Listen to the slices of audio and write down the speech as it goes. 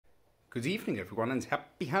Good evening, everyone, and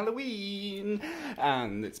happy Halloween!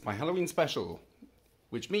 And it's my Halloween special,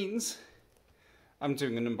 which means I'm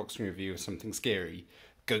doing an unboxing review of something scary,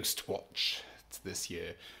 GHOSTWATCH, this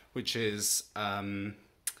year, which is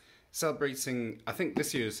celebrating, I think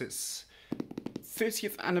this year's its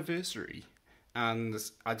 30th anniversary, and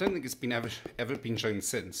I don't think it's been ever been shown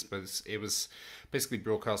since, but it was basically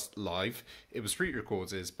broadcast live. It was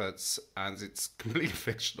pre-recorded, and it's completely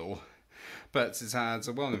fictional. But it has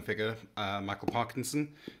a well-known figure, Michael Parkinson,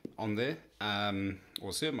 on there,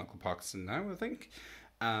 or Sir Michael Parkinson now, I think.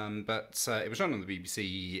 But it was shown on the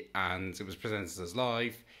BBC, and it was presented as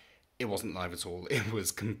live. It wasn't live at all. It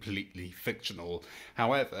was completely fictional.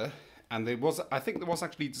 However, and I think there was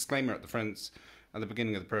actually a disclaimer at the front, at the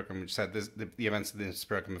beginning of the programme, which said the events of this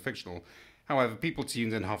programme are fictional. However, people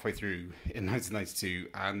tuned in halfway through in 1992,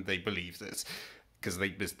 and they believed it, because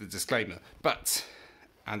they missed the disclaimer.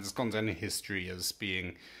 And it's gone down in history as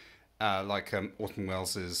being like Orson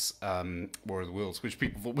Welles' War of the Worlds, which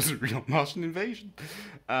people thought was a real Martian invasion.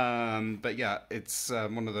 But yeah, it's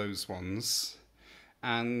one of those ones,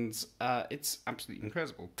 and it's absolutely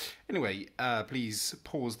incredible. Anyway, please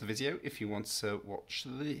pause the video if you want to watch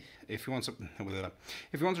if you want to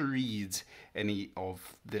read any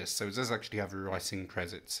of this. So it does actually have a writing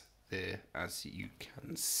credit there, as you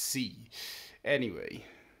can see. Anyway.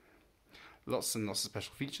 Lots and lots of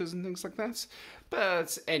special features and things like that.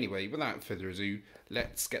 But anyway, without further ado,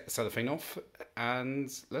 let's get the cellophane off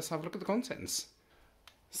and let's have a look at the contents.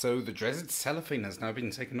 So the dreaded cellophane has now been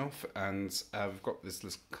taken off, and we've got this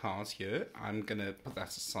little card here. I'm going to put that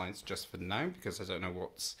aside just for now because I don't know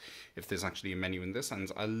if there's actually a menu in this,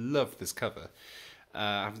 and I love this cover.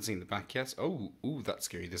 I haven't seen the back yet. Oh, ooh, that's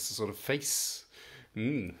scary. This is a sort of face.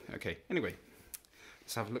 Okay, anyway,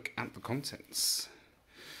 let's have a look at the contents.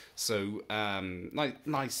 So,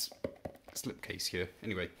 nice slipcase here.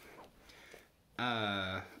 Anyway,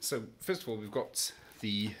 so first of all, we've got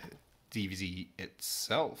the DVD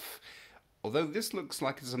itself. Although this looks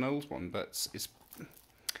like it's an old one, but it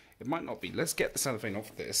might not be. Let's get the cellophane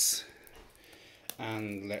off this,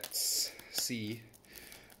 and let's see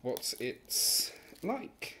what it's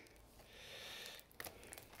like.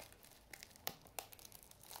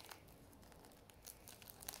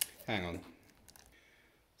 Hang on.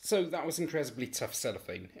 So that was incredibly tough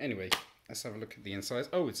cellophane. Anyway, let's have a look at the inside.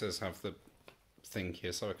 Oh, it does have the thing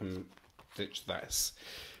here, so I can ditch that.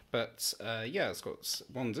 But yeah, it's got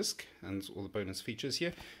one disc and all the bonus features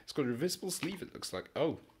here. It's got a reversible sleeve, it looks like.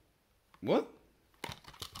 Oh, what?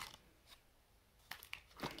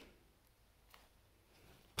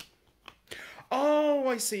 Oh,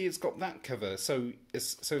 I see. It's got that cover. So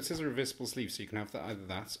it is a reversible sleeve, so you can have either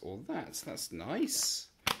that or that. That's nice.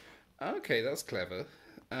 Okay, that's clever.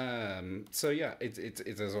 So yeah,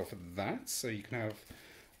 it does offer that, so you can have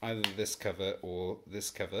either this cover or this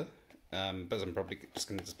cover, but I'm probably just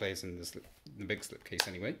going to display it in the big slipcase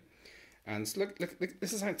anyway. And look,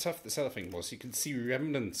 this is how tough the cellophane was. You can see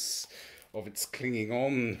remnants of its clinging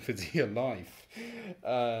on for dear life.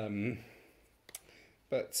 Yeah,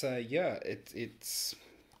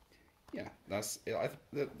 that's it.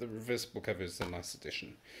 The reversible cover is a nice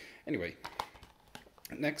addition. Anyway.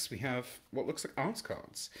 Next we have what looks like art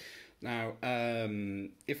cards. Now,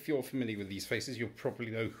 if you're familiar with these faces, you'll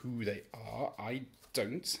probably know who they are. I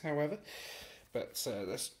don't, however. But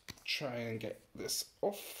let's try and get this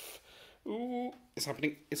off. Ooh, it's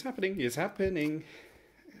happening, it's happening, it's happening.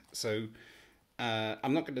 So,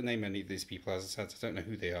 I'm not going to name any of these people, as I said. I don't know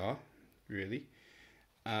who they are, really.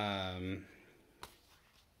 But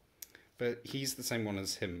he's the same one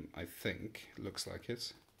as him, I think. Looks like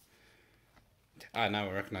it. Now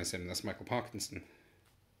I recognise him, that's Michael Parkinson.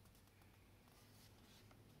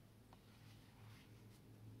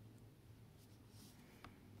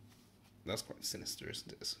 That's quite sinister,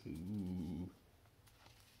 isn't it? Ooh.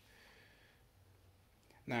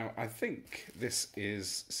 Now, I think this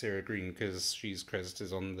is Sarah Green, because she's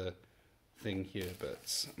credited on the thing here,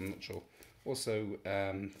 but I'm not sure. Also,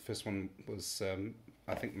 the first one was,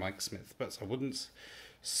 I think, Mike Smith, but I wouldn't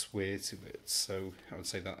swear to it, so I would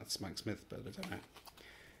say that's Mike Smith, but I don't know.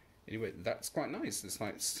 Anyway, that's quite nice. This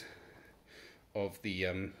nice of the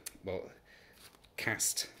well,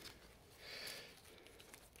 cast.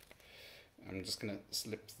 I'm just gonna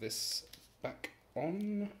slip this back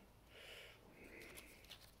on.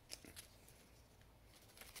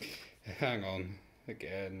 Hang on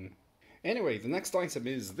again. Anyway, the next item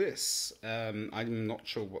is this. I'm not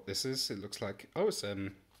sure what this is. It looks like, oh, it's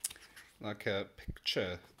like a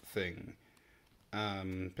picture thing,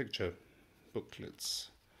 picture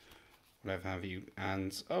booklets, whatever have you.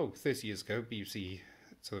 And 30 years ago, BBC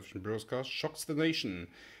television broadcast shocks the nation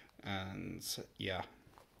And yeah,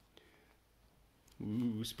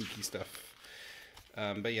 ooh, spooky stuff.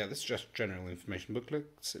 But yeah, this is just general information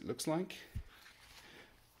booklets, it looks like.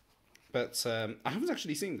 But I haven't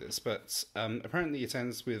actually seen this, but apparently it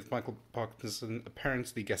ends with Michael Parkinson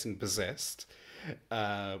apparently getting possessed,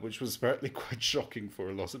 which was apparently quite shocking for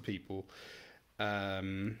a lot of people.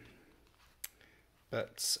 But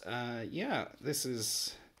yeah, this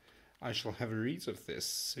is... I shall have a read of this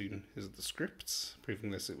soon. Is the script proving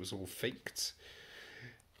this it was all faked?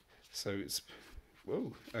 So it's...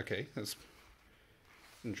 Whoa, okay, that's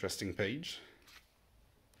an interesting page.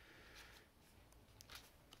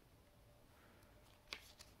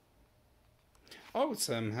 Oh, it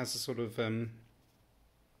has a sort of...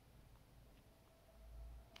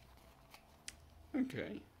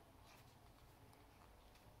 Okay.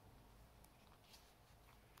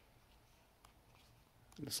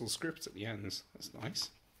 Little script at the end. That's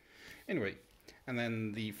nice. Anyway, and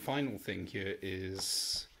then the final thing here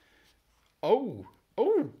is... Oh!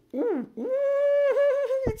 Oh! Ooh! Ooh!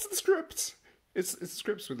 It's the script! It's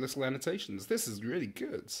scripts with little annotations. This is really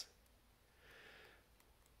good.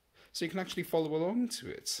 So you can actually follow along to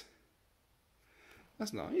it.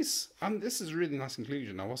 That's nice. This is a really nice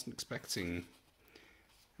inclusion. I wasn't expecting...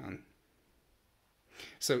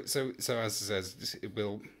 So as it says,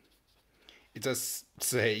 it does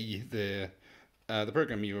say the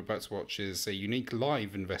program you're about to watch is a unique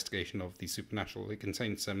live investigation of the supernatural. It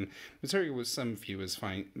contains some material which some viewers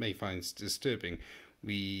may find disturbing.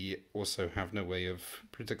 We also have no way of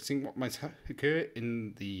predicting what might occur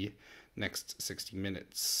in the next 60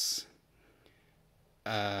 minutes.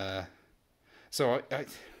 So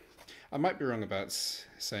I might be wrong about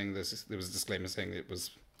saying there was a disclaimer saying it was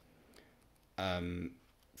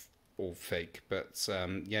all fake, but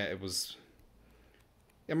yeah, it was.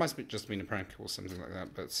 It must have just been a prank or something like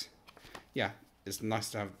that. But yeah, it's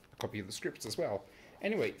nice to have a copy of the script as well.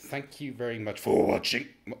 Anyway, thank you very much for watching.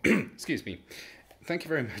 Excuse me. Thank you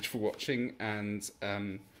very much for watching, and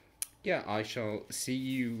yeah, I shall see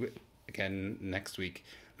you again next week.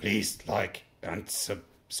 Please like and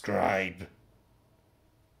subscribe.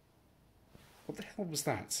 What the hell was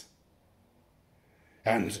that?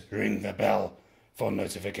 And ring the bell for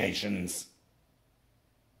notifications.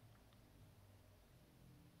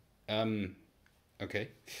 Okay.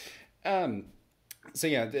 So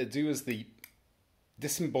yeah, do as the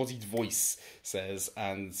disembodied voice says,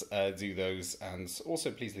 and do those, and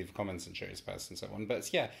also please leave comments and share your spouse and so on.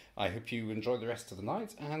 But yeah, I hope you enjoy the rest of the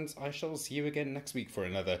night, and I shall see you again next week for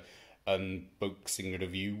another unboxing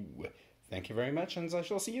review. Thank you very much, and I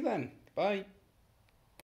shall see you then. Bye.